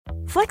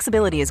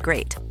Flexibility is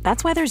great.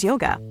 That's why there's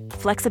yoga.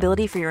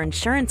 Flexibility for your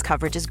insurance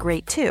coverage is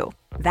great too.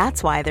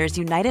 That's why there's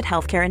United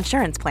Healthcare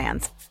Insurance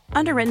Plans.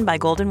 Underwritten by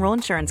Golden Rule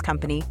Insurance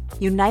Company,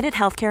 United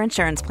Healthcare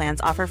Insurance Plans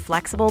offer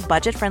flexible,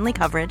 budget-friendly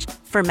coverage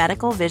for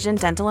medical, vision,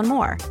 dental, and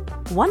more.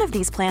 One of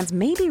these plans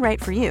may be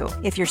right for you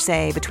if you're,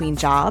 say, between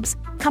jobs,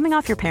 coming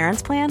off your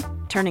parents' plan,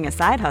 turning a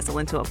side hustle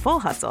into a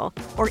full hustle,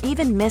 or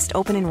even missed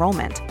open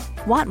enrollment.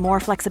 Want more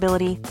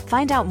flexibility?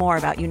 Find out more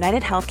about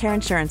United Healthcare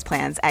Insurance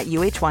Plans at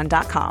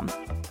uh1.com.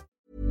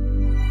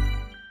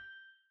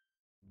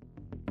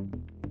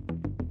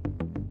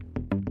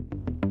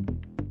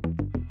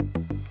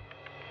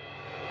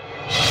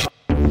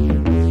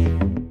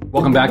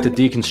 Welcome back to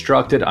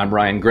Deconstructed. I'm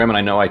Ryan Grimm, and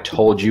I know I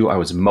told you I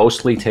was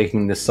mostly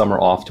taking this summer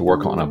off to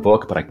work on a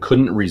book, but I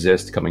couldn't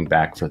resist coming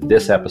back for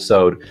this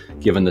episode,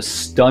 given the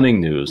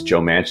stunning news Joe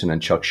Manchin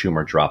and Chuck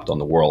Schumer dropped on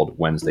the world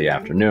Wednesday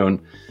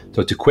afternoon.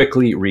 So to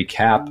quickly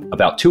recap,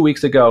 about 2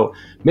 weeks ago,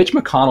 Mitch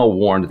McConnell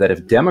warned that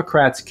if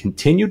Democrats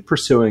continued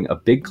pursuing a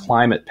big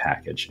climate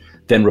package,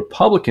 then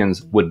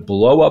Republicans would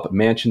blow up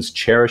Manchin's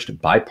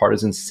cherished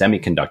bipartisan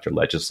semiconductor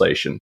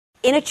legislation.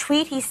 In a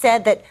tweet, he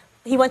said that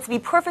he wants to be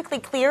perfectly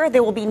clear,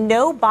 there will be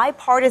no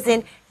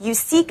bipartisan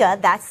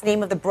USICA, that's the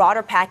name of the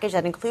broader package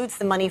that includes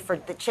the money for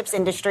the chips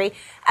industry,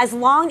 as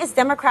long as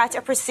Democrats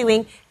are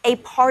pursuing a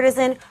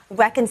partisan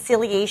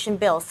reconciliation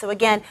bill. So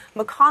again,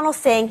 McConnell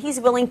saying he's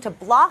willing to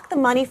block the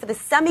money for the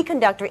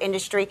semiconductor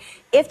industry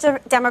if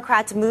the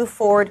Democrats move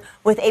forward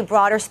with a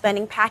broader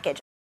spending package.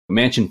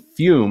 Manchin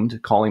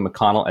fumed, calling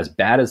McConnell as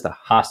bad as the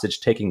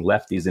hostage-taking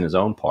lefties in his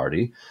own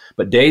party.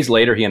 But days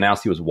later, he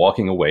announced he was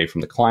walking away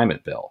from the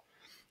climate bill.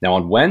 Now,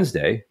 on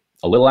Wednesday,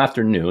 a little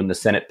after noon, the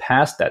Senate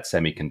passed that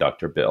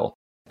semiconductor bill.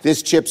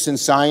 This CHIPS and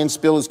Science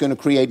bill is going to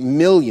create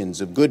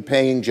millions of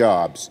good-paying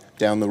jobs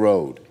down the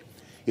road.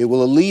 It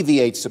will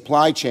alleviate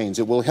supply chains,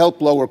 it will help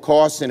lower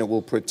costs, and it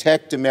will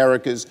protect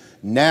America's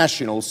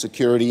national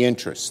security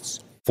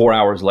interests. 4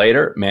 hours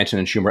later, Manchin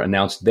and Schumer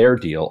announced their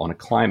deal on a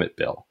climate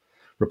bill.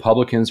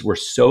 Republicans were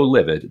so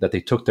livid that they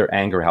took their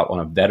anger out on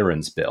a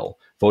veterans bill,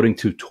 voting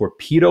to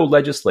torpedo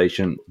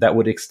legislation that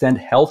would extend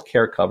health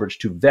care coverage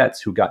to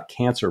vets who got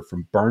cancer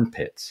from burn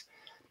pits.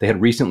 They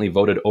had recently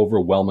voted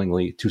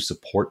overwhelmingly to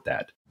support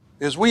that.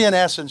 Is we, in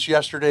essence,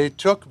 yesterday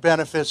took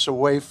benefits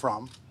away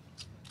from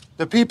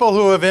the people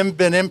who have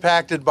been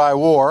impacted by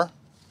war,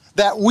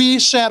 that we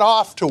sent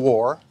off to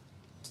war,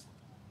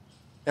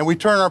 and we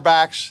turn our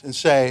backs and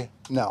say,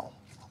 no.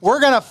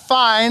 We're going to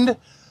find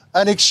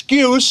an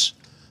excuse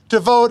to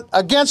vote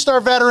against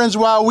our veterans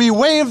while we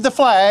wave the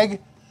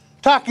flag,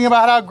 talking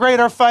about how great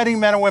our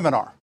fighting men and women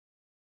are.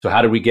 So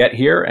how did we get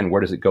here, and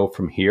where does it go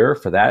from here?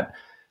 For that,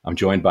 I'm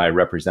joined by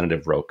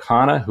Representative Ro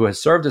Khanna, who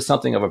has served as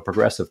something of a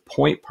progressive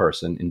point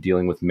person in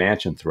dealing with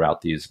Manchin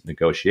throughout these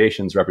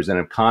negotiations.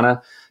 Representative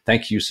Khanna,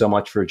 thank you so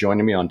much for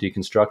joining me on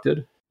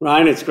Deconstructed.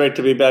 Ryan, it's great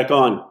to be back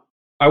on.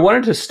 I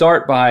wanted to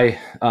start by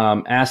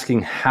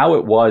asking how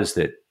it was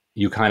that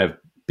you kind of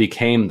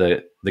became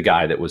the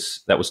guy that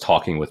was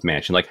talking with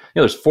Manchin. Like,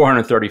 there's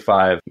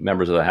 435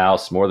 members of the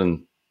House, more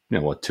than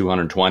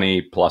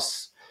 220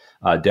 plus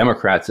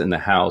Democrats in the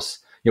House.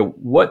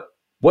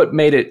 What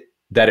made it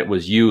that it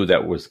was you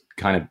that was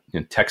kind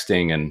of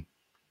texting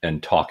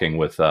and talking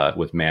with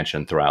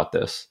Manchin throughout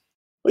this?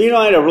 Well,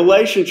 I had a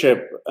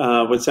relationship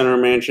with Senator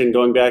Manchin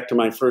going back to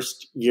my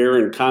first year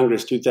in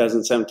Congress,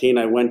 2017.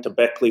 I went to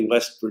Beckley,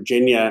 West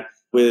Virginia,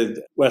 with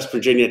West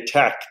Virginia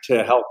Tech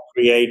to help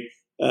create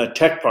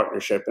tech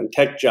partnership and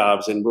tech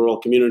jobs in rural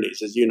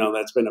communities. As you know,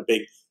 that's been a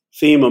big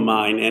theme of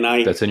mine. And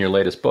that's in your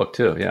latest book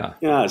too. Yeah.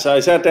 Yeah. So I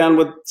sat down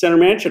with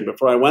Senator Manchin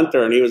before I went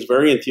there, and he was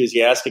very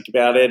enthusiastic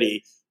about it.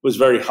 He was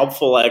very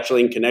helpful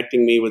actually in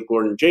connecting me with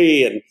Gordon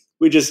Gee. And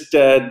we just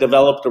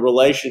developed a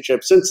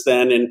relationship since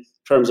then in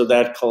terms of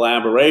that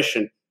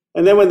collaboration.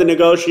 And then when the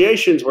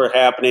negotiations were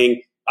happening,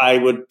 I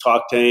would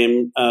talk to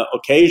him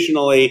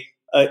occasionally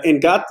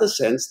and got the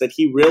sense that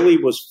he really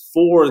was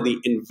for the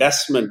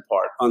investment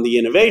part on the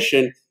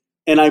innovation.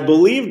 And I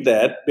believed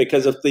that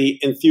because of the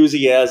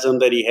enthusiasm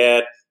that he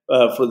had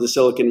for the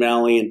Silicon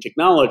Valley and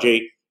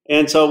technology.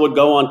 And so I would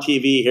go on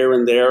TV here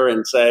and there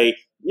and say,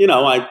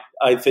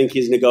 I think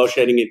he's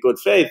negotiating in good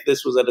faith.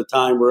 This was at a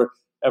time where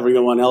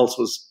everyone else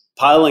was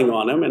piling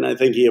on him, and I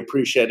think he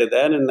appreciated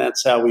that. And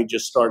that's how we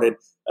just started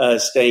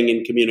staying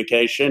in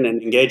communication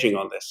and engaging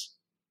on this.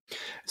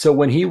 So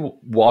when he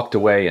walked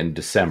away in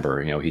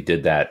December, he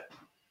did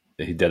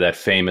that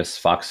famous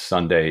Fox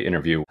Sunday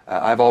interview.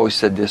 I've always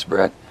said this,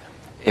 Brett,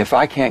 if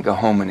I can't go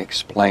home and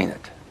explain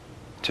it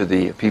to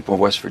the people of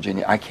West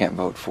Virginia, I can't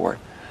vote for it.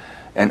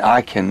 And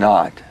I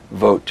cannot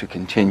vote to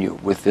continue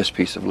with this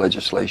piece of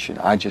legislation.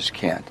 I just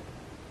can't.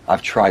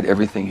 I've tried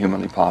everything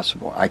humanly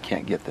possible. I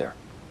can't get there.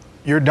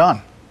 You're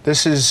done.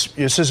 This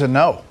is a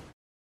no.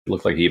 It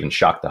looked like he even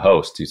shocked the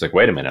host. He's like,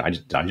 wait a minute,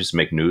 I just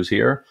make news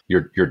here?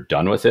 You're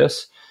done with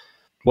this?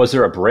 Was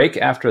there a break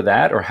after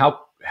that, or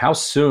how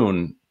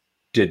soon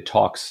did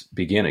talks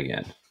begin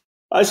again?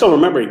 I still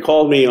remember he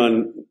called me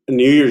on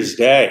New Year's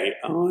Day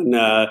on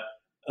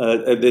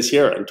this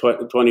year in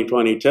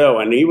 2022,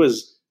 and he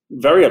was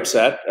very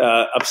upset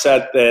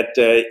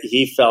that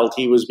he felt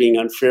he was being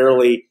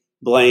unfairly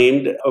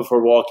blamed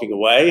for walking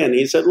away. And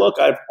he said, look,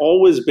 I've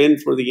always been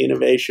for the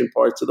innovation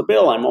parts of the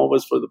bill. I'm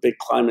always for the big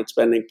climate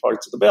spending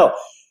parts of the bill.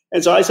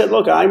 And so I said,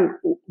 look, I'm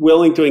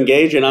willing to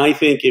engage. And I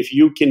think if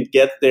you can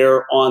get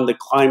there on the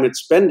climate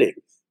spending,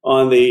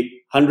 on the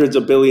hundreds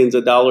of billions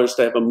of dollars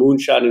to have a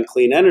moonshot in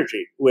clean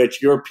energy,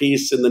 which your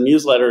piece in the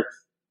newsletter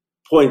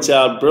points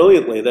out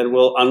brilliantly, that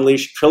will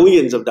unleash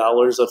trillions of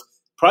dollars of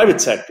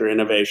private sector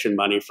innovation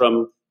money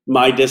from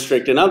my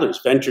district and others,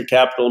 venture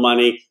capital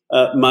money,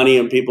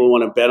 and people who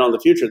want to bet on the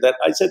future. That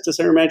I said to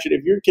Senator Manchin,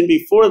 if you can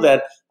be for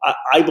that,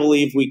 I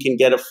believe we can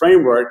get a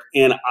framework,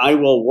 and I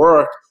will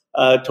work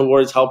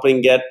towards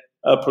helping get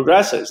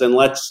progressives, and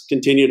let's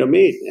continue to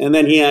meet. And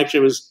then he actually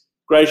was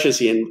gracious.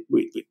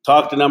 We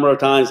talked a number of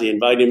times. He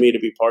invited me to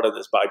be part of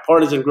this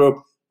bipartisan group.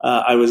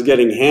 I was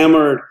getting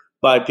hammered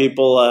by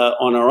people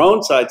on our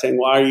own side saying,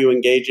 why are you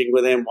engaging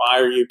with him? Why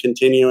are you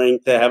continuing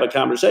to have a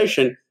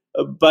conversation?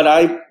 But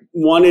I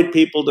wanted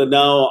people to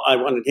know, I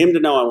wanted him to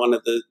know, I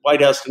wanted the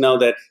White House to know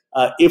that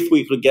if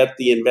we could get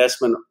the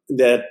investment,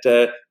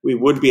 that we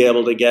would be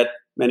able to get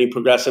many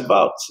progressive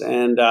votes.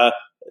 And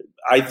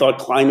I thought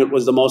climate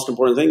was the most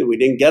important thing. If we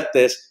didn't get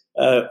this,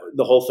 the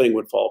whole thing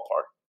would fall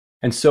apart.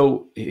 And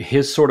so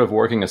his sort of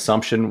working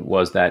assumption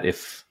was that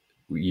if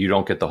you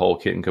don't get the whole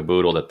kit and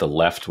caboodle, that the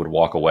left would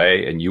walk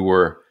away, and you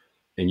were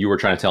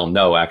trying to tell him,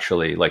 no,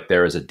 actually, like,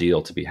 there is a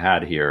deal to be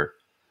had here.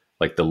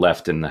 Like, the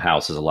left in the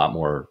House is a lot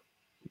more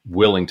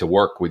willing to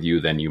work with you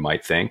than you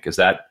might think. Is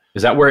that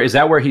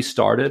where he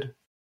started?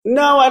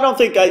 No, I don't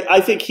think.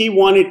 I think he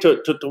wanted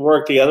to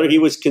work together. He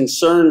was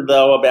concerned,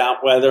 though,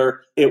 about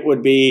whether it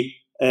would be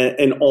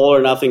an all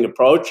or nothing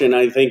approach, and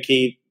I think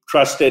he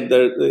trusted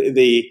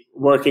the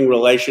working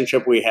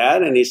relationship we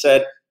had, and he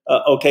said,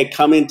 "Okay,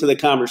 come into the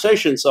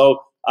conversation."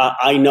 So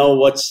I know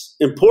what's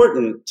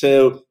important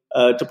to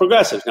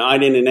progressives. Now, I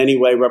didn't in any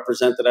way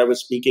represent that I was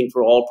speaking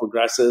for all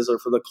progressives or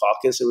for the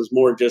caucus. It was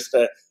more just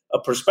a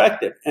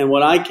perspective. And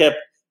what I kept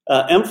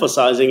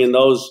emphasizing in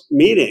those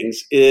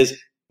meetings is,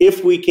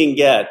 if we can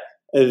get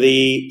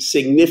the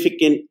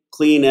significant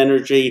clean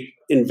energy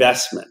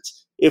investments,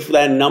 if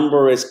that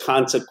number is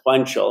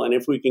consequential, and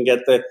if we can get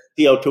the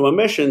CO2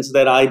 emissions,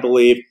 that I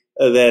believe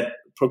that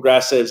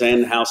progressives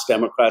and House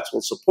Democrats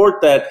will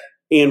support that,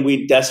 and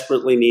we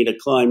desperately need a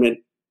climate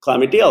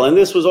deal. And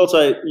this was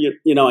also,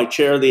 I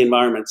chair the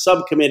Environment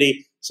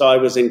Subcommittee, so I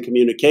was in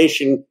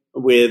communication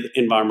with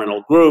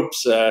environmental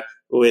groups,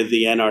 with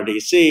the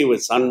NRDC,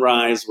 with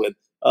Sunrise, with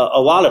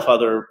a lot of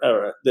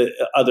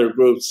other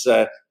groups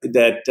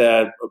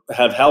that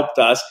have helped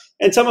us.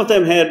 And some of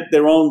them had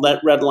their own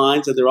red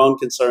lines and their own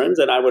concerns,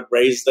 and I would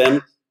raise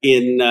them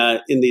in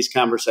these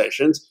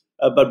conversations.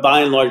 But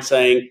by and large,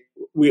 saying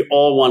we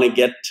all want to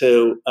get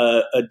to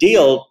a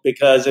deal,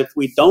 because if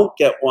we don't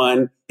get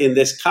one in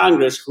this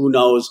Congress, who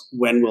knows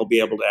when we'll be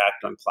able to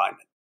act on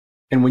climate.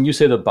 And when you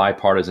say the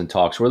bipartisan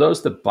talks, were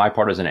those the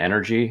bipartisan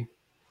energy,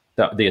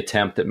 the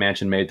attempt that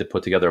Manchin made to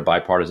put together a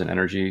bipartisan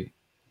energy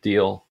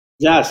deal?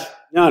 Yes.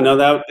 No,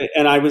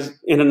 and I was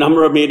in a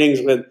number of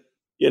meetings with,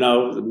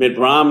 Mitt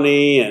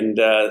Romney and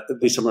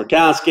Lisa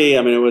Murkowski.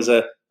 I mean, it was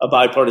a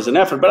bipartisan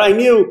effort, but I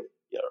knew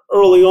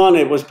early on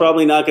it was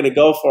probably not going to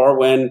go far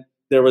when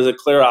there was a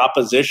clear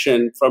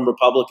opposition from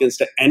Republicans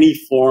to any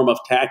form of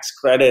tax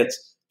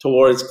credits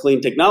towards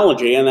clean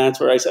technology. And that's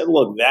where I said,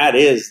 look, that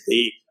is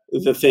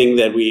the thing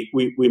that we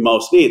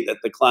most need, that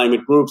the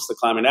climate groups, the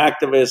climate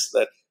activists,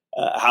 that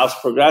House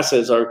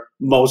progressives are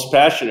most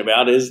passionate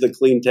about, is the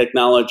clean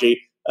technology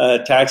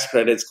tax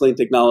credits, clean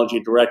technology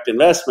direct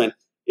investment.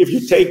 If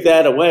you take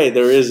that away,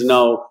 there is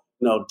no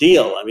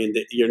deal. I mean,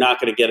 you're not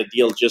going to get a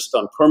deal just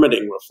on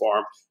permitting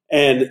reform,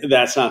 and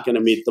that's not going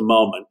to meet the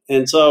moment.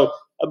 And so,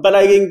 but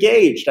I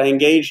engaged.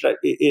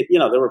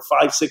 There were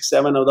 5, 6,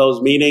 7 of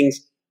those meetings,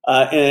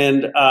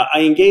 and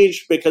I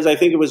engaged because I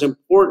think it was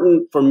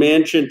important for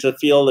Manchin to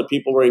feel that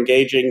people were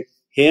engaging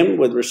him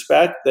with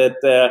respect,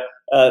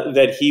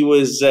 that he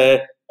was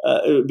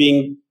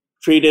being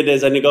treated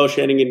as a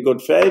negotiating in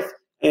good faith.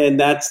 And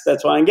that's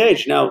why I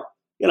engaged. Now,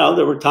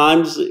 there were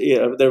times,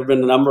 there have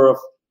been a number of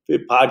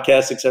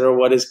podcasts, et cetera.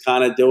 What is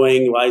Khanna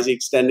doing? Why is he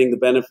extending the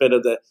benefit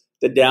of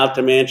the doubt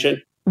to Manchin?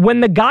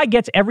 When the guy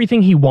gets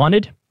everything he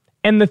wanted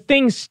and the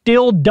thing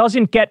still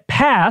doesn't get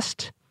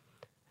passed,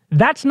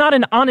 that's not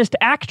an honest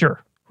actor,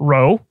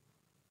 Ro.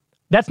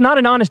 That's not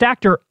an honest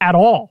actor at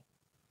all.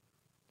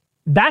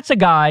 That's a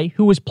guy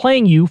who was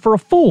playing you for a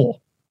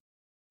fool.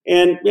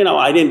 And,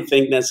 I didn't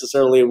think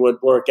necessarily it would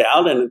work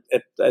out. And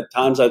at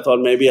times I thought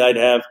maybe I'd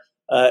have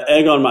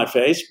egg on my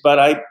face. But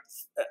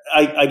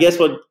I guess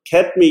what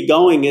kept me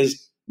going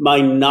is my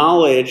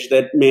knowledge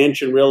that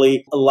Manchin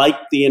really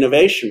liked the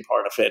innovation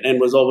part of it and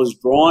was always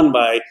drawn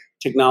by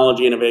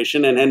technology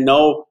innovation and had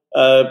no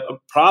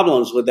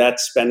problems with that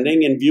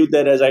spending, and viewed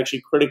that as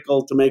actually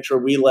critical to make sure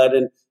we led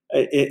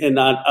in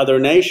not other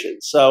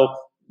nations. So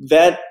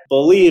that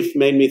belief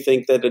made me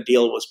think that a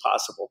deal was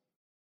possible.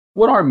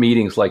 What are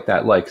meetings like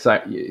that like?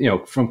 'Cause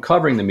from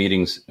covering the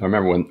meetings, I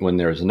remember when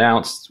it's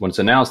announced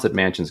that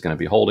Manchin's going to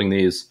be holding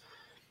these,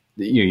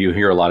 you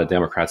hear a lot of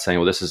Democrats saying,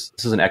 well, this is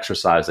an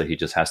exercise that he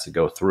just has to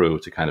go through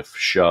to kind of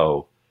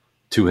show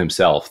to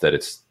himself that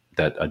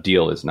a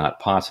deal is not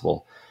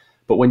possible.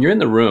 But when you're in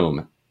the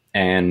room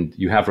and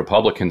you have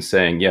Republicans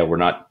saying, yeah, we're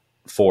not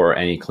for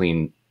any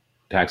clean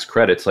tax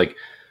credits, like,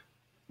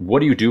 what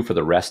do you do for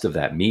the rest of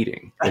that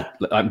meeting?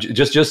 Like,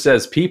 just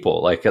as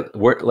people,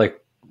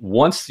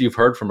 once you've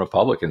heard from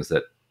Republicans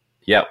that,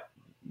 yeah,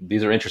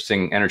 these are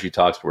interesting energy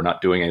talks, but we're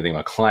not doing anything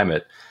about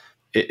climate.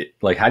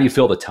 Like, how do you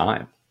fill the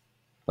time?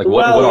 Like,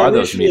 what are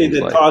those meetings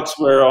the like? Talks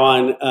were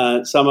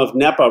on some of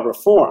NEPA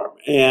reform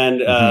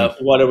and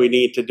what do we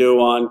need to do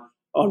on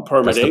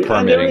permitting. That's the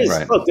permitting,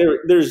 right. Look,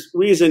 there's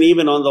reason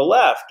even on the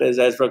left, as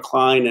Ezra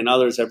Klein and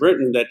others have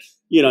written, that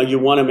you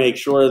want to make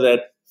sure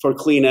that for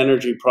clean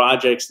energy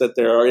projects that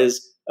there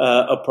is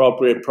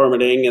appropriate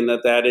permitting and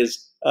that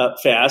is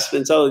fast.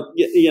 And so,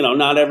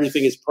 not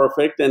everything is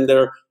perfect, and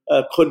there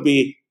could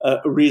be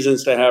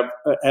reasons to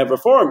have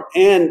reform.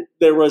 And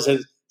there was a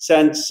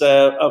sense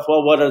of,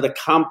 well, what are the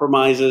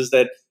compromises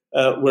that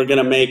we're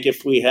going to make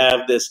if we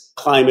have this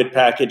climate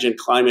package and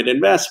climate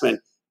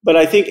investment? But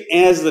I think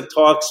as the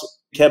talks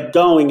kept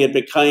going, it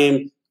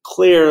became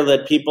clear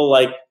that people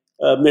like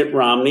Mitt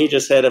Romney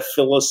just had a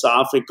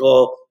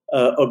philosophical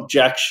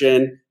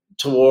objection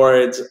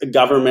towards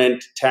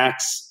government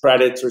tax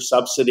credits or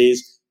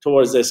subsidies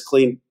towards this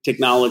clean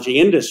technology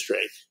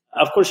industry.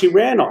 Of course, he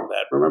ran on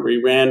that. Remember,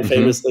 he ran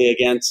famously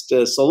against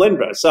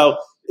Solyndra. So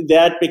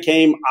that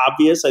became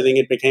obvious. I think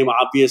it became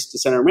obvious to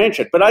Senator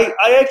Manchin. But I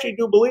actually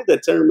do believe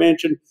that Senator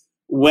Manchin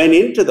went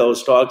into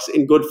those talks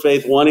in good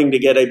faith, wanting to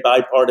get a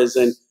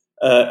bipartisan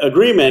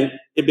agreement.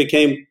 It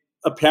became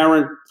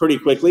apparent pretty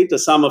quickly to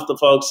some of the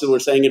folks who were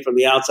saying it from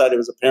the outside. It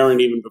was apparent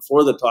even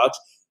before the talks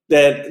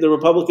that the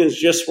Republicans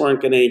just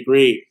weren't going to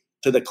agree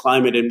to the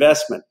climate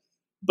investment.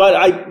 But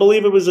I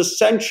believe it was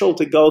essential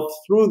to go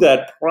through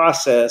that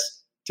process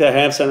to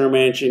have Senator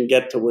Manchin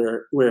get to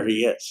where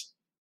he is.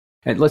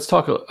 And let's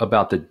talk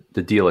about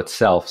the deal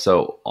itself.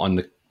 So on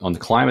the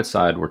climate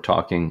side, we're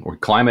talking, or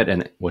climate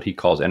and what he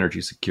calls energy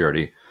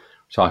security,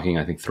 we're talking,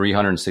 I think,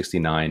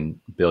 $369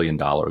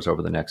 billion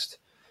over the next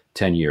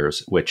 10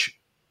 years, which,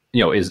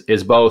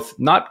 is both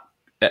not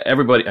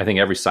everybody. I think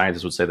every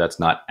scientist would say that's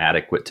not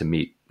adequate to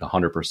meet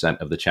 100%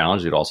 of the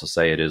challenge. They'd also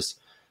say it is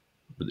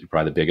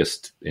probably the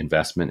biggest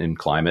investment in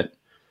climate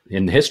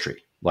in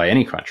history by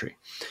any country.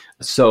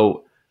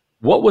 So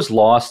what was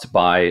lost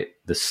by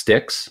the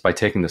sticks, by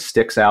taking the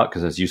sticks out?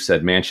 Because as you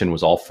said, Manchin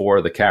was all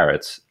for the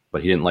carrots,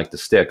 but he didn't like the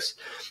sticks.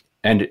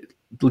 And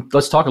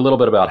let's talk a little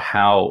bit about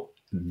how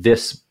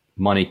this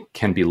money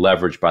can be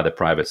leveraged by the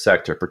private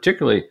sector,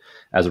 particularly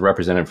as a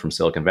representative from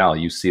Silicon Valley.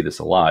 You see this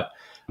a lot.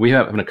 We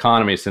have an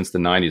economy since the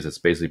 90s that's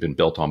basically been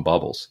built on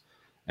bubbles.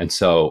 And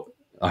so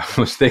I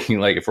was thinking,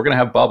 like, if we're going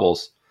to have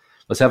bubbles,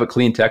 let's have a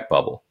clean tech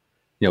bubble.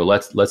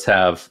 Let's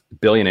have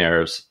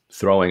billionaires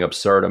throwing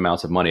absurd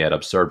amounts of money at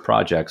absurd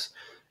projects.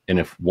 And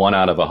if 1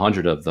 out of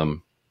 100 of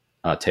them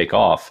take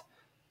off,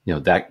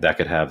 that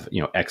could have,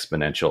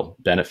 exponential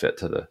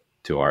benefit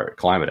to our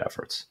climate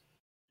efforts.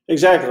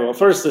 Exactly. Well,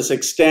 first, this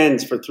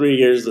extends for 3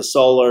 years, the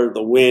solar,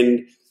 the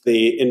wind,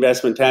 the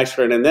investment tax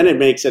credit, and then it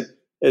makes it,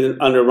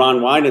 under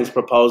Ron Wyden's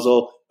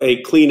proposal,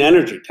 a clean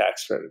energy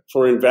tax credit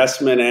for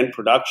investment and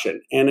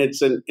production. And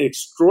it's an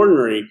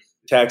extraordinary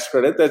tax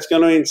credit that's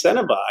going to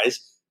incentivize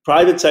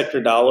private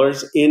sector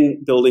dollars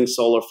in building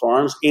solar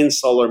farms, in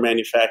solar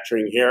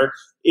manufacturing here,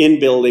 in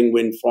building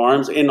wind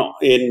farms, in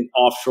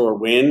offshore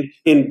wind,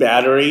 in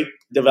battery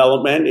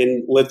development,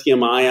 in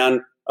lithium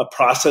ion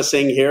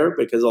processing here,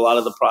 because a lot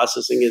of the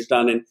processing is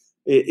done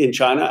in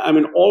China. I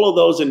mean, all of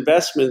those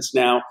investments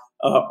now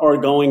are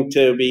going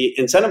to be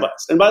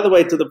incentivized. And by the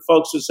way, to the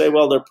folks who say,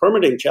 well, there are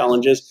permitting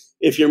challenges,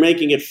 if you're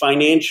making it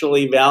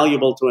financially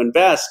valuable to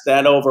invest,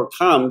 that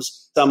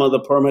overcomes some of the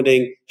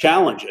permitting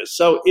challenges.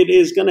 So it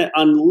is going to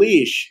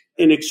unleash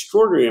an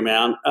extraordinary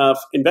amount of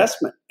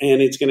investment,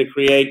 and it's going to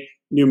create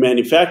new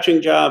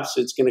manufacturing jobs.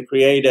 It's going to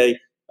create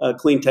a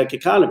clean tech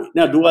economy.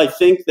 Now, do I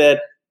think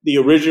that the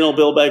original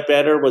Build Back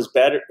Better was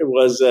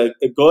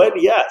good?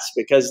 Yes,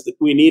 because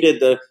we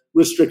needed the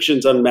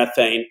restrictions on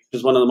methane, which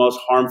is one of the most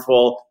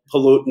harmful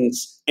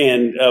pollutants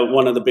and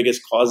one of the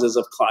biggest causes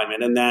of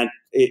climate, and that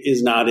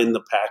is not in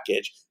the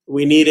package.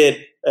 We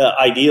needed,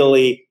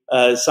 ideally,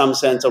 some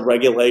sense of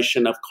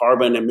regulation of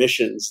carbon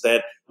emissions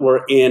that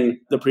were in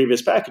the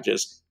previous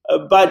packages.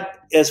 But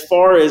as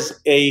far as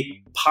a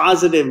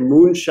positive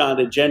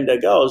moonshot agenda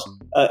goes,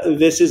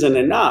 this isn't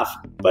enough.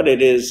 But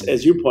it is,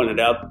 as you pointed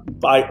out,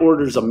 by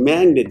orders of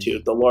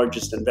magnitude, the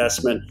largest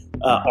investment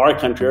our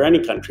country or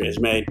any country has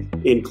made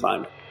in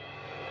climate.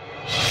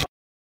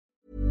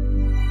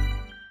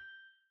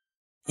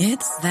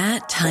 It's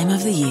that time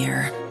of the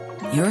year.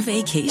 Your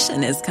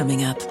vacation is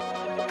coming up.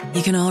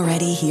 You can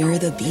already hear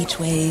the beach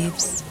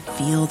waves,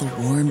 feel the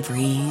warm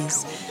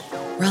breeze,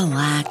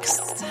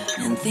 relax,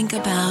 and think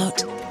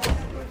about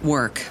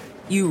work.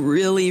 You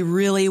really,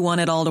 really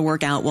want it all to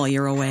work out while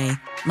you're away.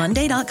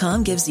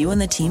 Monday.com gives you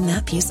and the team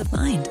that peace of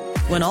mind.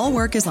 When all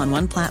work is on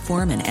one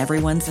platform and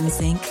everyone's in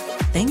sync,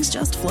 things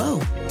just flow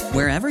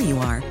wherever you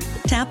are.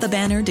 Tap the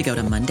banner to go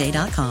to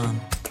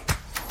Monday.com.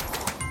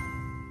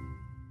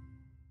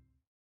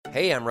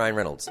 Hey, I'm Ryan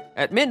Reynolds.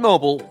 At Mint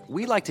Mobile,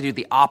 we like to do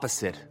the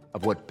opposite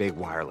of what Big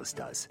Wireless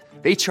does.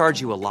 They charge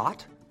you a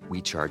lot,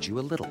 we charge you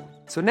a little.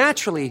 So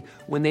naturally,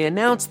 when they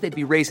announced they'd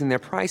be raising their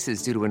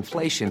prices due to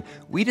inflation,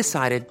 we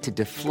decided to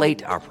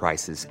deflate our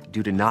prices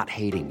due to not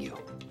hating you.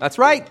 That's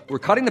right. We're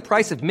cutting the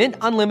price of Mint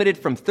Unlimited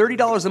from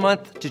 $30 a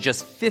month to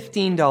just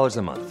 $15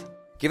 a month.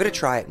 Give it a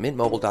try at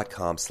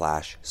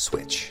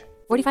mintmobile.com/switch.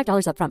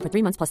 $45 up front for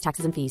 3 months plus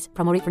taxes and fees.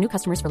 Promo rate for new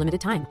customers for limited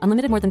time.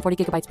 Unlimited more than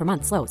 40 gigabytes per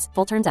month. Slows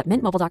full terms at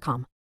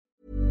mintmobile.com.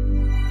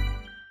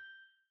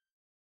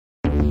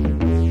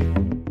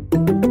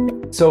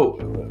 So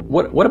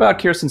what about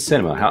Kyrsten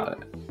Sinema?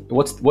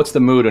 What's the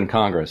mood in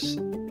Congress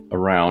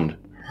around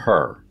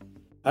her?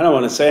 I don't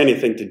want to say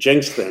anything to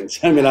jinx things.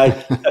 I mean, I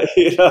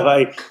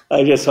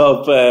just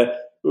hope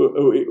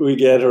we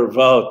get her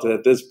vote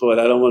at this point.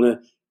 I don't want to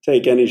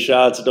take any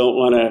shots. Don't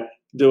want to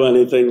do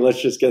anything.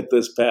 Let's just get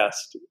this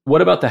passed.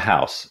 What about the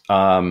House?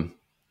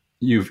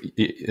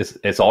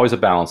 It's always a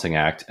balancing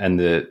act, and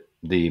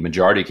the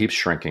majority keeps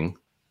shrinking.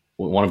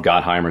 One of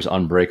Gottheimer's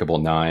unbreakable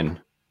 9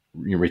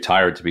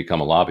 retired to become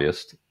a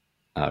lobbyist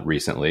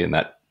recently,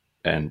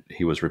 and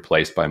he was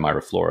replaced by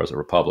Myra Flores, a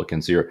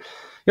Republican. So you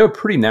have a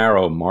pretty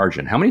narrow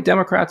margin. How many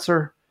Democrats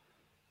are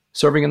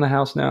serving in the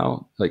House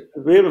now?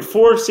 We have a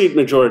 4-seat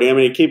majority. I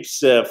mean, it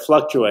keeps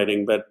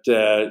fluctuating, but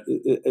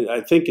I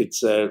think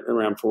it's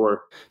around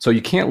 4. So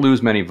you can't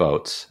lose many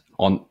votes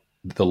on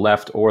the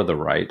left or the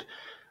right.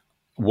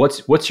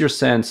 What's your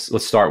sense?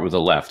 Let's start with the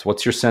left.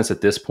 What's your sense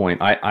at this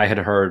point? I had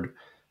heard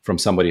from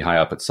somebody high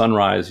up at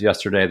Sunrise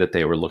yesterday that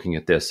they were looking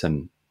at this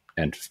and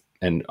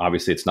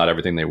obviously it's not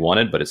everything they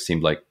wanted, but it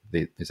seemed like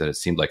they said it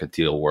seemed like a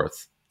deal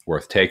worth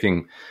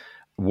taking.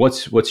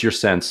 What's your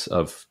sense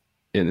of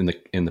in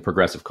the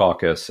Progressive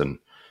Caucus and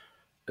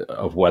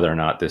of whether or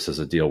not this is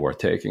a deal worth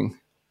taking?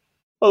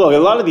 Well, look, a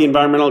lot of the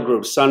environmental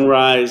groups,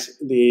 Sunrise,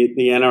 the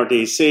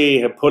NRDC,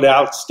 have put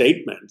out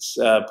statements,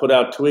 put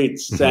out tweets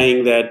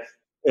saying that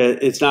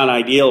it's not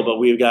ideal, but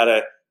we've got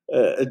to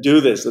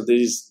do this.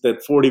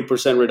 That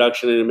 40%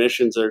 reduction in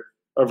emissions are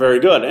very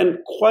good, and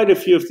quite a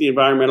few of the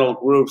environmental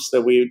groups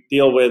that we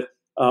deal with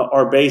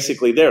are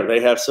basically there. They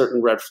have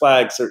certain red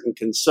flags, certain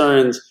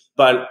concerns,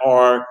 but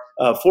are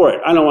for it.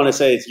 I don't want to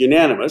say it's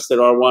unanimous.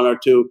 There are 1 or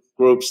 2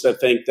 groups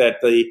that think that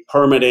the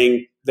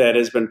permitting that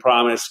has been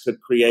promised could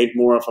create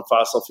more of a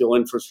fossil fuel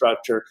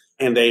infrastructure,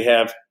 and they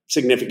have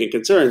significant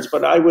concerns.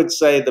 But I would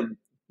say the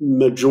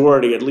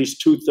majority, at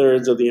least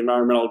 2/3 of the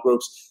environmental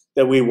groups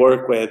that we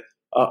work with,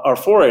 are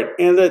for it.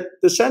 And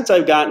the sense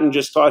I've gotten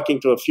just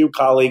talking to a few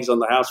colleagues on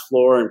the House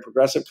floor and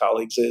progressive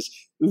colleagues is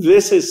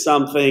this is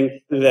something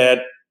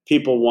that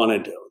people want to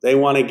do. They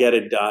want to get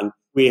it done.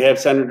 We have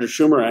Senator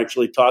Schumer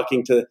actually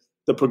talking to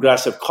the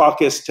Progressive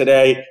Caucus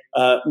today,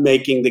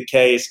 making the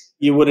case.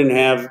 You wouldn't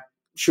have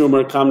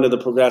Schumer come to the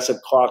Progressive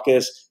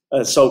Caucus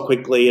so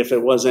quickly if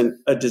it wasn't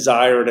a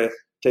desire to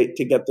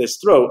get this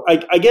through.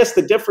 I guess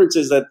the difference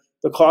is that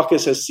the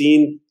caucus has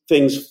seen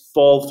things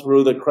fall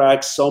through the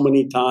cracks so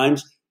many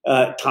times.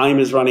 Time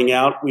is running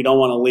out. We don't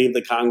want to leave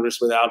the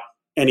Congress without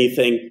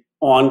anything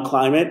on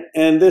climate.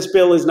 And this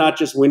bill is not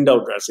just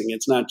window dressing.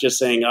 It's not just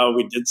saying, oh,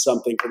 we did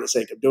something for the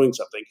sake of doing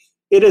something.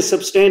 It is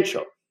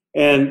substantial.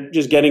 And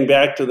just getting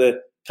back to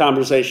the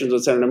conversations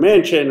with Senator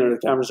Manchin or the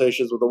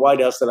conversations with the White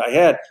House that I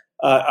had,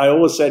 I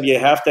always said you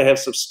have to have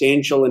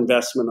substantial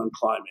investment on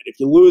climate.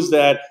 If you lose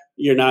that,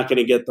 you're not going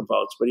to get the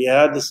votes. But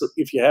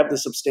if you have the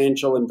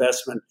substantial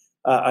investment,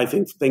 I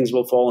think things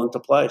will fall into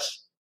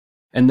place.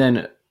 And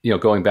then,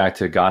 going back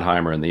to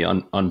Gottheimer and the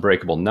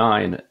Unbreakable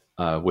 9,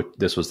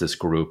 this was this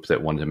group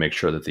that wanted to make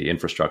sure that the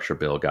infrastructure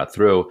bill got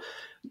through.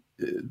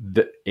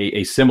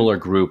 A similar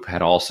group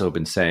had also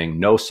been saying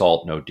no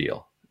SALT, no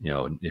deal.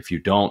 If you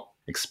don't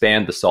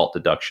expand the SALT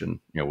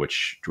deduction,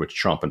 which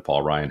Trump and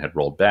Paul Ryan had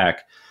rolled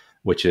back,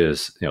 which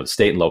is the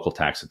state and local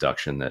tax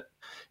deduction, that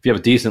if you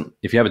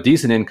have a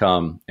decent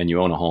income and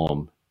you own a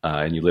home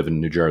and you live in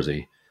New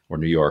Jersey or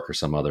New York or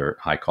some other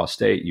high cost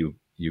state, you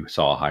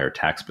saw a higher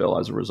tax bill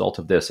as a result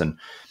of this. And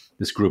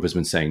this group has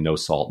been saying no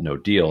SALT, no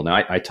deal.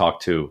 Now, I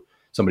talked to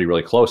somebody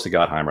really close to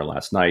Gottheimer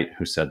last night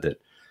who said that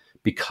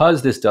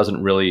because this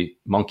doesn't really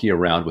monkey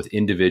around with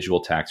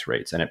individual tax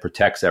rates and it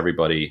protects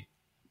everybody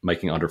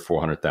making under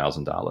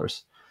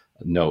 $400,000,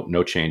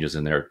 no changes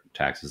in their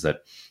taxes,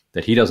 that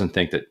he doesn't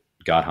think that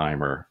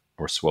Gottheimer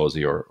or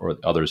Suozzi or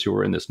others who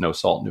are in this no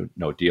SALT,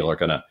 no deal are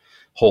going to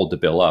hold the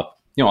bill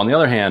up. On the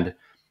other hand,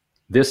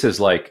 this is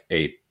like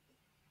a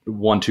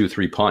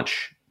 1-2-3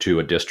 punch to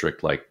a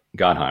district like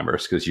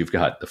Gottheimer's, because you've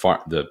got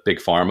the big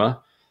pharma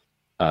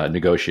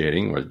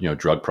negotiating where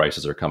drug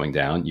prices are coming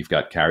down. You've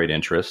got carried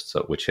interest,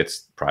 which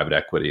hits private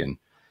equity and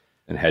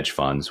hedge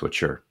funds,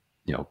 which are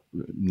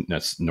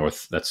that's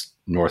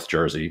North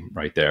Jersey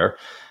right there,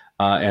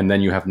 and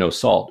then you have no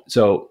SALT.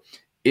 So,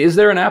 is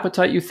there an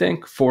appetite, you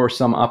think, for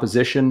some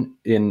opposition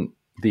in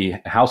the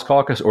House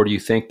caucus, or do you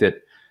think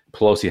that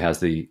Pelosi has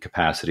the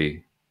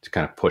capacity to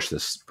kind of push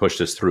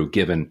this through,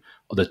 given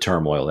the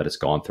turmoil that it's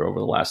gone through over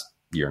the last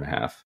year and a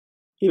half?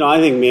 I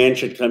think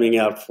Manchin coming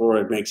out for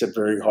it makes it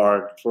very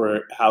hard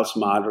for House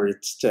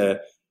moderates or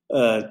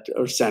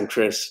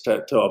centrists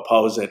to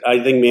oppose it.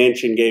 I think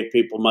Manchin gave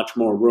people much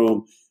more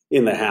room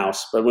in the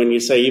House. But when you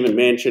say even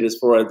Manchin is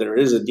for it, there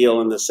is a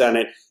deal in the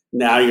Senate.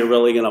 Now you're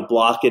really going to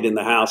block it in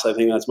the House. I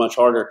think that's much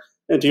harder.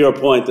 And to your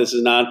point, this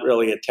is not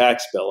really a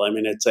tax bill. I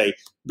mean, it's a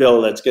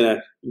bill that's going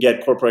to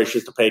get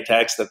corporations to pay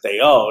tax that they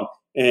own.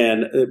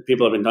 And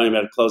people have been talking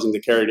about closing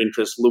the carried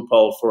interest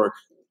loophole for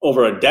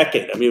over a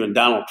decade. I mean, even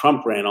Donald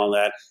Trump ran on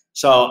that.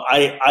 So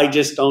I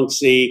just don't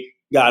see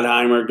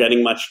Gottheimer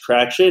getting much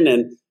traction.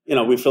 And,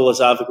 we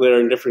philosophically are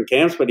in different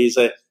camps, but he's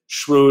a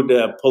shrewd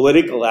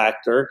political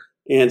actor.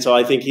 And so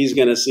I think he's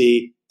going to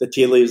see the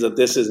tea leaves that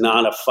this is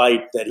not a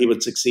fight that he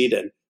would succeed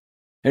in.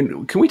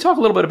 And can we talk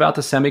a little bit about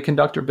the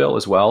semiconductor bill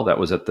as well? That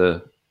was at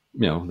the,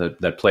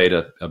 that played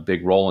a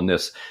big role in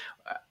this.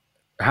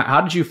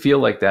 How did you feel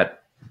like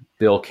that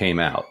bill came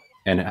out?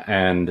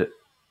 And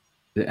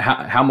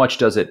how much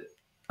does it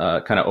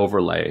kind of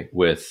overlay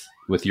with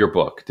your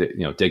book,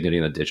 Dignity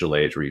in the Digital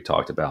Age, where you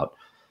talked about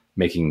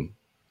making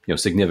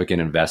significant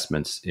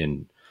investments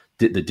in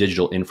the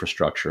digital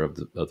infrastructure of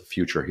the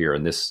future here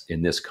in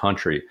this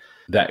country?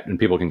 And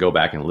people can go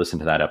back and listen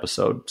to that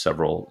episode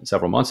several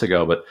months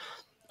ago. But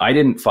I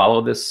didn't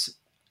follow this.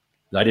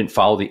 I didn't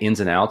follow the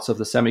ins and outs of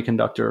the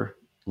semiconductor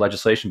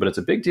legislation, but it's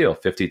a big deal.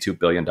 $52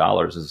 billion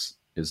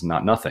is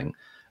not nothing.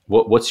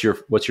 What's your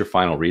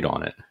final read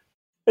on it?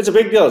 It's a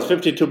big deal. It's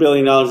 $52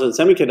 billion on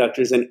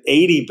semiconductors and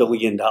 $80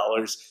 billion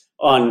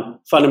on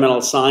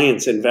fundamental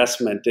science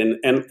investment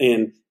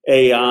in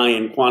AI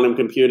and quantum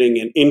computing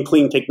and in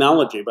clean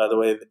technology, by the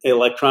way,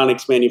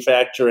 electronics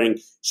manufacturing,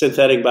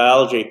 synthetic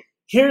biology.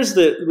 Here's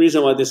the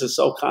reason why this is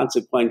so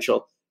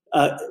consequential.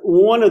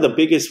 One of the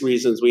biggest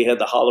reasons we had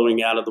the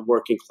hollowing out of the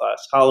working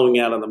class, hollowing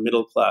out of the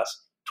middle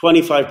class,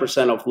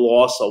 25% of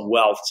loss of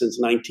wealth since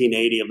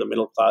 1980 of the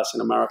middle class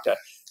in America,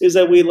 is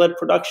that we let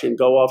production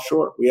go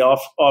offshore. We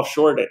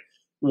offshored it.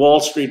 Wall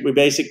Street, we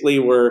basically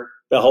were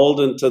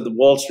beholden to the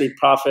Wall Street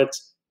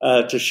profits,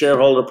 to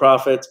shareholder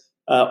profits.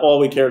 All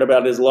we cared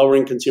about is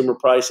lowering consumer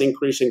price,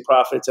 increasing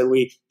profits, and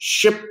we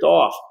shipped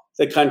off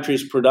the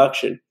country's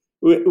production.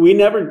 We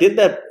never did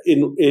that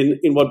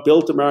in what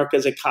built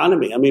America's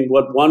economy. I mean,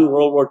 what won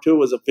World War II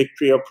was a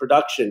victory of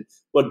production.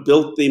 What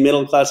built the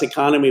middle-class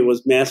economy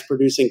was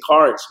mass-producing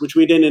cars, which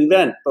we didn't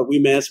invent, but we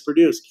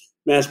mass-produced,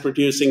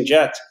 mass-producing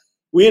jets.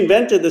 We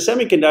invented the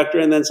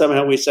semiconductor, and then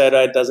somehow we said,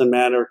 it doesn't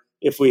matter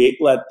if we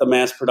let the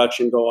mass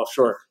production go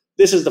offshore.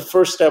 This is the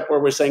first step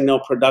where we're saying, no,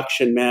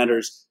 production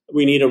matters.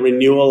 We need a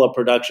renewal of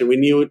production. We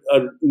need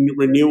a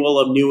renewal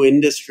of new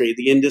industry,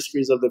 the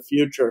industries of the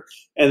future,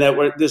 and that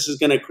this is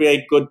going to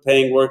create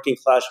good-paying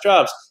working-class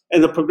jobs.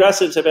 And the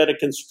progressives have had a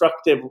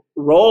constructive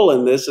role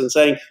in this in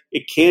saying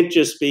it can't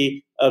just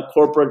be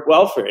corporate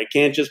welfare. It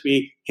can't just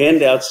be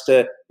handouts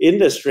to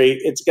industry.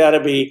 It's got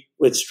to be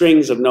with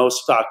strings of no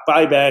stock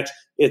buybacks.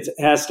 It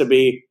has to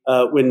be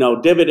with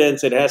no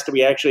dividends. It has to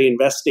be actually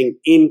investing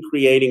in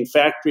creating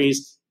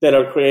factories that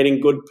are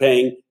creating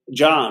good-paying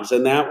jobs.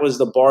 And that was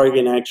the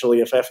bargain, actually,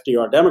 of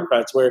FDR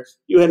Democrats, where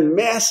you had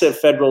massive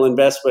federal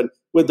investment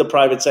with the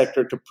private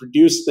sector to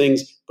produce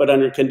things, but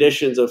under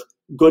conditions of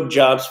good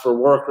jobs for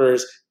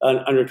workers,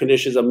 under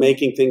conditions of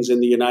making things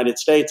in the United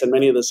States. And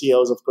many of the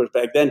CEOs, of course,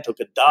 back then took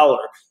 $1,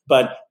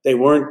 but they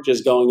weren't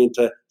just going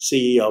into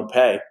CEO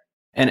pay.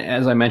 And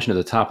as I mentioned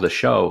at the top of the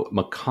show,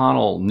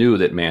 McConnell knew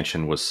that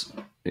Manchin was,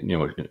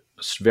 a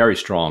very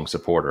strong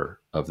supporter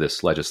of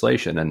this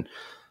legislation and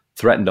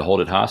threatened to hold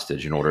it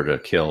hostage in order to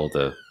kill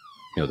the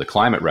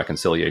climate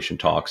reconciliation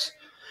talks.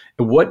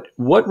 What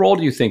role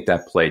do you think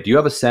that played? Do you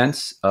have a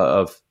sense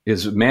of,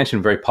 is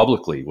Manchin very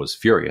publicly was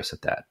furious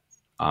at that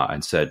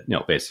and said,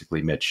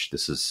 basically, Mitch,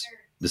 this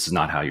is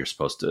not how you're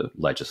supposed to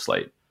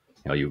legislate.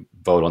 You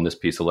vote on this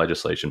piece of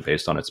legislation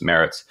based on its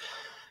merits.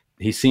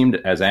 He seemed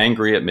as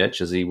angry at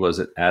Mitch as he was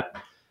at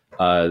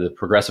the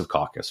Progressive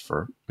Caucus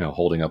for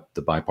holding up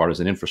the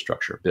bipartisan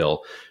infrastructure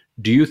bill.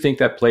 Do you think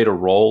that played a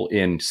role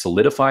in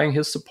solidifying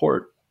his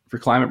support for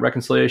climate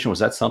reconciliation? Was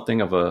that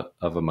something of a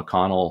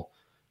McConnell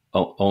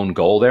own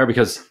goal there?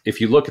 Because if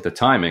you look at the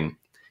timing,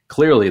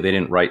 clearly they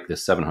didn't write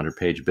this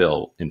 700-page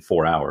bill in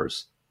 4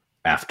 hours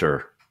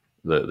after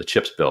the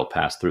CHIPS bill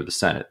passed through the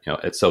Senate.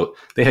 So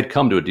they had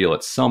come to a deal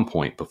at some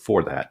point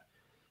before that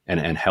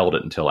and held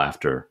it until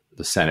after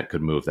the Senate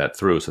could move that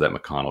through so that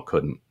McConnell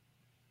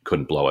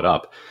couldn't blow it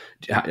up.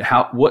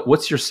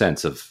 What's your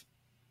sense of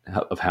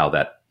how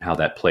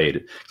that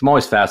played? I'm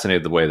always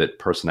fascinated the way that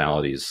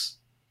personalities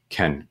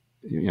can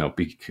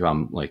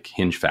become like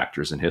hinge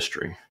factors in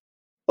history.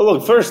 Well,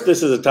 look, first,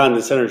 this is a time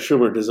that Senator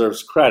Schumer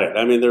deserves credit.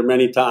 I mean, there are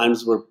many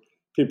times where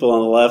people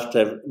on the left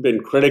have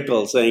been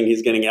critical, saying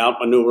he's getting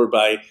outmaneuvered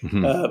by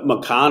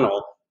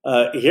McConnell.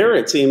 Here,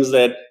 it seems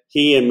that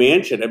he and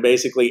Manchin have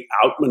basically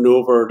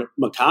outmaneuvered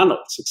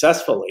McConnell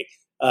successfully,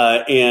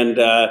 and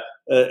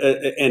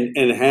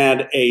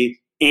had a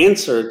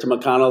answer to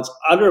McConnell's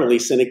utterly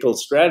cynical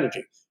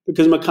strategy.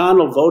 because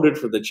McConnell voted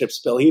for the CHIPS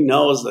bill. He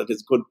knows that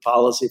it's good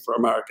policy for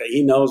America.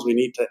 He knows we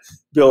need to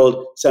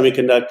build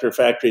semiconductor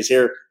factories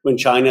here when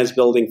China is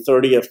building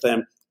 30 of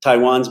them.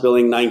 Taiwan's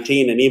building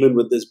 19, and even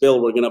with this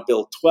bill, we're going to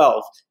build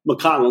 12.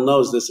 McConnell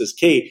knows this is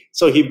key.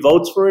 So he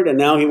votes for it, and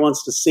now he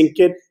wants to sink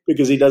it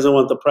because he doesn't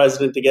want the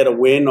president to get a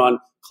win on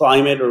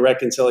climate or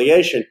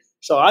reconciliation.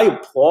 So I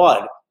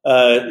applaud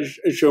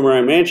Schumer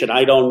and Manchin.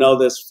 I don't know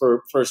this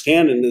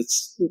firsthand, and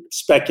it's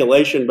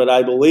speculation, but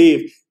I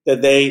believe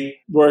that they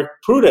were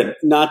prudent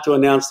not to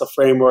announce the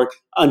framework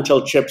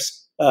until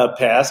CHIPS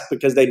passed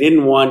because they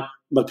didn't want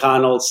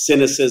McConnell's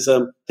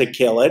cynicism to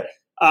kill it.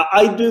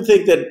 I do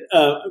think that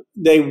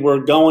they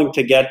were going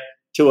to get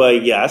to a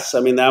yes.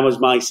 I mean, that was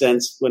my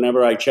sense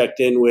whenever I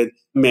checked in with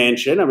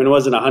Manchin. I mean, it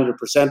wasn't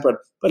 100%,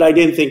 but I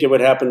didn't think it would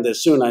happen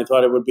this soon. I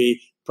thought it would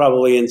be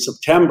probably in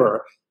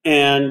September.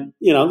 And,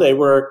 they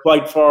were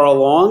quite far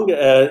along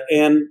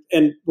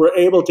and were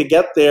able to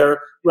get there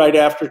right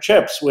after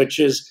CHIPS, which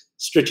is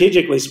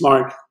strategically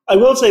smart. I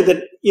will say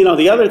that,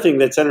 the other thing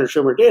that Senator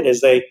Schumer did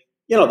is they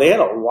had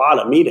a lot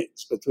of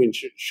meetings between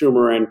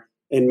Schumer and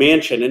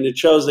Manchin, and it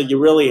shows that you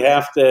really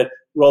have to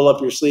roll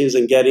up your sleeves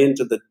and get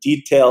into the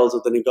details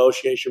of the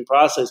negotiation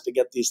process to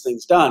get these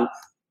things done.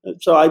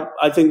 So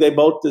I think they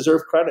both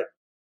deserve credit.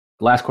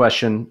 Last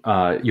question.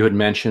 You had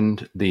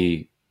mentioned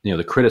the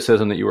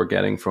criticism that you were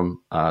getting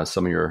from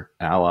some of your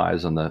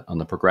allies on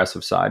the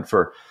progressive side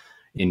for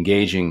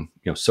engaging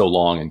so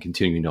long and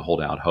continuing to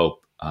hold out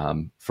hope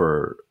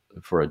for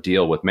a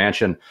deal with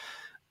Manchin.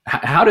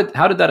 How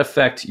did that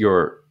affect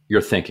your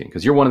thinking?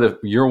 Because you're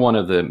one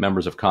of the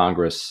members of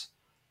Congress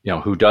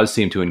who does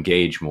seem to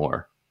engage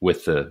more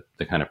with the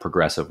kind of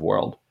progressive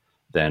world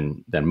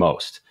than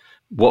most.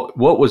 What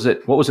was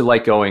it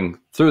like going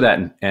through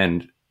that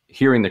and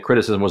hearing the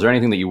criticism? Was there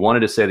anything that you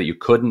wanted to say that you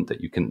couldn't, that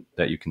you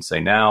can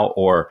say now,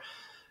 or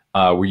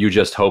were you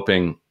just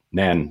hoping,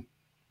 man,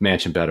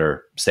 Manchin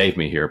better save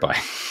me here by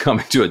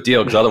coming to a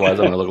deal, because otherwise I'm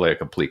going to look like a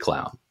complete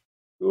clown?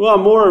 Well,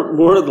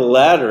 more of the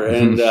latter,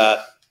 and there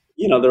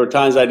were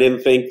times I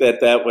didn't think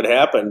that would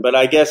happen, but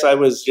I guess I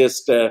was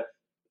just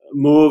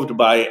moved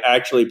by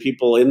actually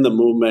people in the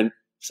movement,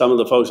 some of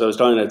the folks I was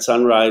talking at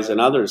Sunrise and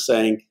others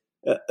saying,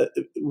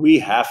 we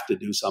have to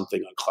do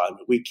something on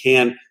climate. We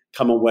can't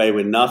come away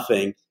with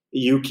nothing.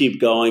 You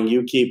keep going,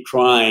 you keep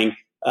trying.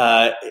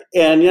 And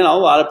a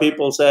lot of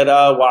people said,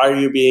 why are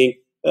you being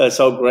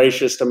so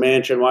gracious to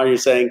Manchin? Why are you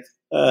saying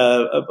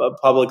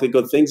publicly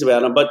good things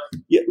about him? But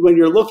when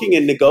you're looking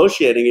and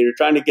negotiating and you're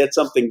trying to get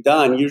something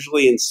done,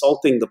 usually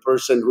insulting the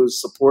person whose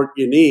support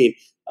you need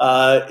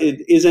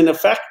it isn't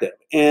effective.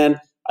 And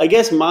I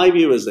guess my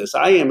view is this.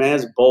 I am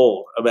as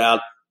bold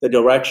about the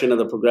direction of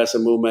the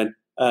progressive movement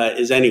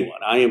as anyone.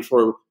 I am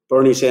for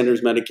Bernie Sanders'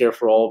 Medicare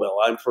for All bill.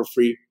 I'm for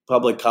free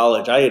public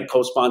college. I had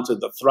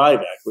co-sponsored the Thrive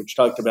Act, which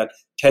talked about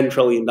 $10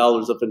 trillion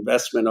of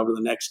investment over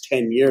the next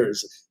 10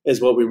 years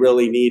is what we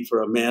really need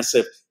for a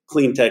massive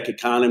clean tech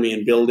economy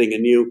and building a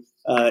new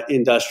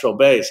industrial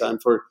base. I'm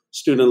for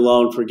student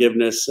loan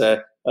forgiveness of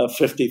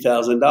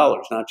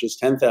 $50,000, not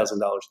just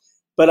 $10,000.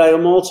 But I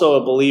am also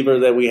a believer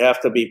that we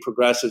have to be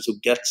progressives who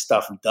get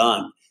stuff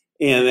done,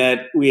 and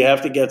that we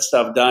have to get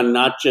stuff done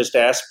not just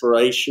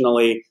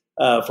aspirationally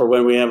for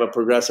when we have a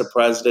progressive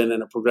president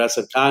and a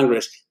progressive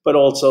Congress, but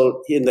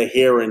also in the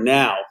here and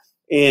now.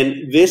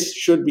 And this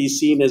should be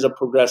seen as a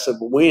progressive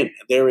win.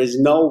 There is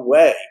no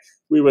way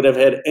we would have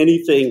had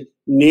anything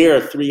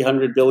near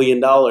 $300 billion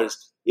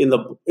in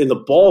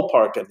the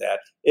ballpark of that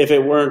if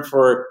it weren't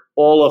for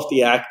all of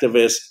the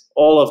activists,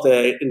 all of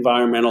the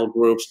environmental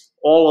groups,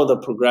 all of the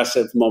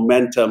progressive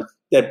momentum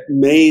that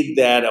made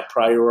that a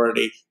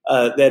priority,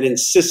 that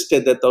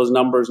insisted that those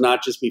numbers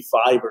not just be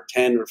 5 or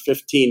 10 or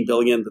 15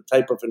 billion, the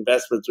type of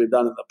investments we've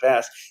done in the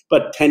past,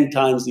 but 10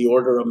 times the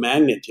order of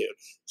magnitude.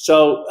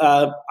 So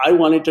I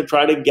wanted to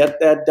try to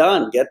get that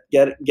done,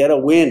 get a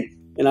win.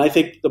 And I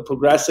think the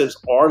progressives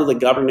are the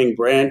governing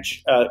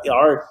branch,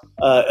 are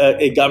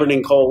a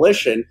governing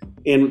coalition,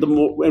 and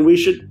we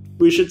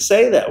should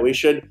say that. We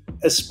should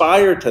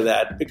aspire to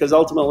that, because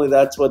ultimately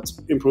that's what's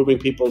improving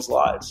people's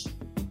lives.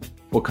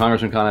 Well,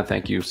 Congressman Khanna,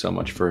 thank you so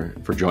much for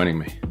joining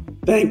me.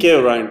 Thank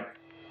you, Ryan.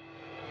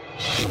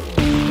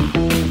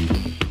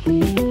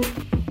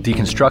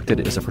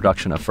 Deconstructed is a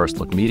production of First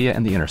Look Media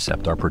and The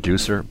Intercept. Our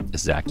producer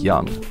is Zach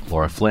Young.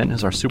 Laura Flynn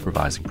is our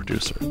supervising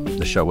producer.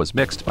 The show was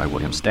mixed by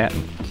William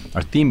Stanton.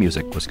 Our theme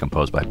music was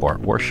composed by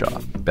Bart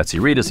Warshaw. Betsy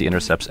Reed is The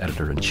Intercept's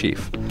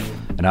editor-in-chief.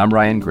 And I'm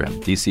Ryan Grimm,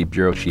 D.C.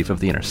 Bureau Chief of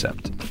The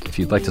Intercept. If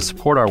you'd like to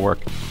support our work,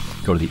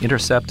 go to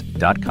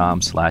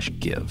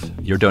theintercept.com/give.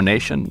 Your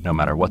donation, no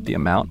matter what the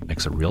amount,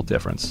 makes a real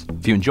difference.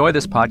 If you enjoy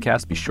this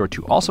podcast, be sure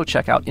to also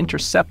check out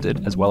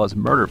Intercepted as well as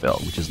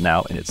Murderville, which is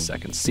now in its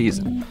second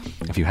season.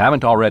 If you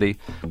haven't already,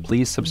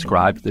 please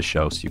subscribe to the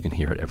show so you can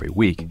hear it every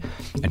week.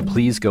 And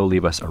please go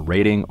leave us a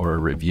rating or a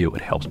review.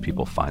 It helps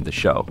people find the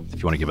show. If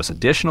you want to give us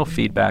additional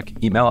feedback,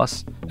 email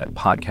us at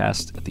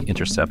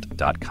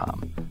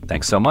podcast@theintercept.com.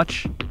 Thanks so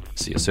much.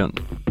 See you soon.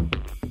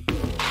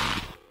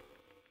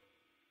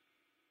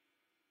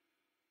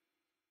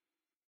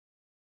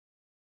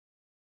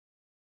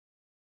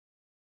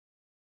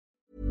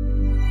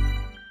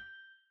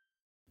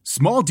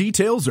 Small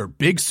details are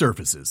big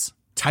surfaces.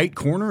 Tight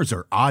corners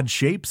are odd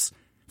shapes.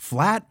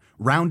 Flat,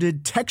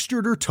 rounded,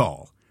 textured, or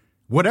tall.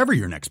 Whatever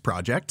your next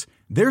project,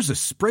 there's a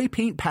spray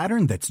paint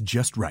pattern that's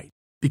just right.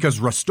 Because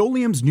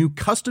Rust-Oleum's new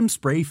Custom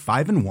Spray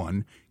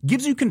 5-in-1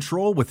 gives you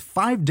control with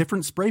 5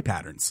 different spray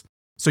patterns.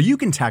 So you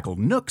can tackle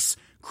nooks,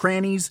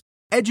 crannies,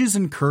 edges,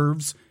 and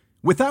curves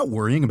without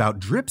worrying about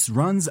drips,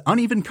 runs,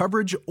 uneven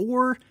coverage,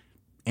 or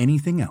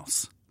anything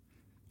else.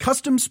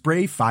 Custom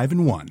Spray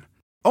 5-in-1.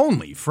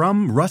 Only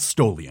from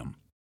Rust-Oleum.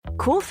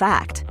 Cool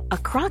fact, a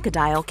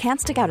crocodile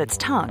can't stick out its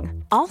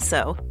tongue.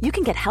 Also, you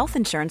can get health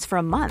insurance for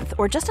a month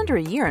or just under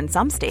a year in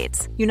some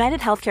states. United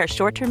Healthcare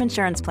short-term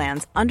insurance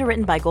plans,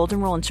 underwritten by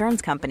Golden Rule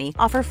Insurance Company,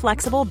 offer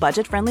flexible,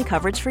 budget-friendly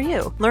coverage for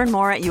you. Learn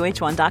more at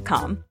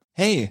uh1.com.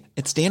 Hey,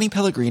 it's Danny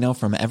Pellegrino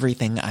from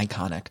Everything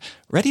Iconic.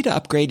 Ready to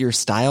upgrade your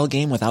style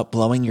game without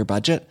blowing your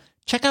budget?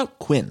 Check out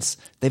Quince.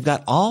 They've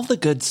got all the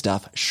good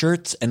stuff,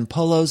 shirts and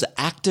polos,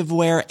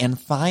 activewear, and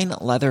fine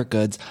leather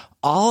goods,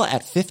 all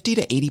at 50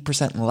 to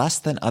 80% less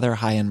than other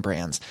high-end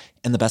brands.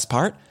 And the best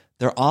part?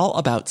 They're all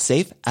about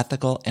safe,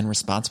 ethical, and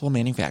responsible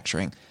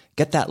manufacturing.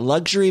 Get that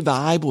luxury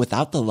vibe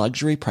without the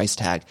luxury price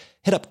tag.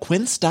 Hit up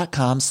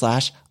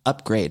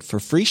quince.com/upgrade for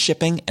free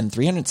shipping and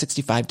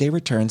 365-day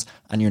returns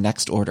on your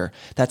next order.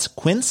 That's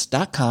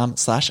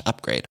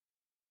quince.com/upgrade.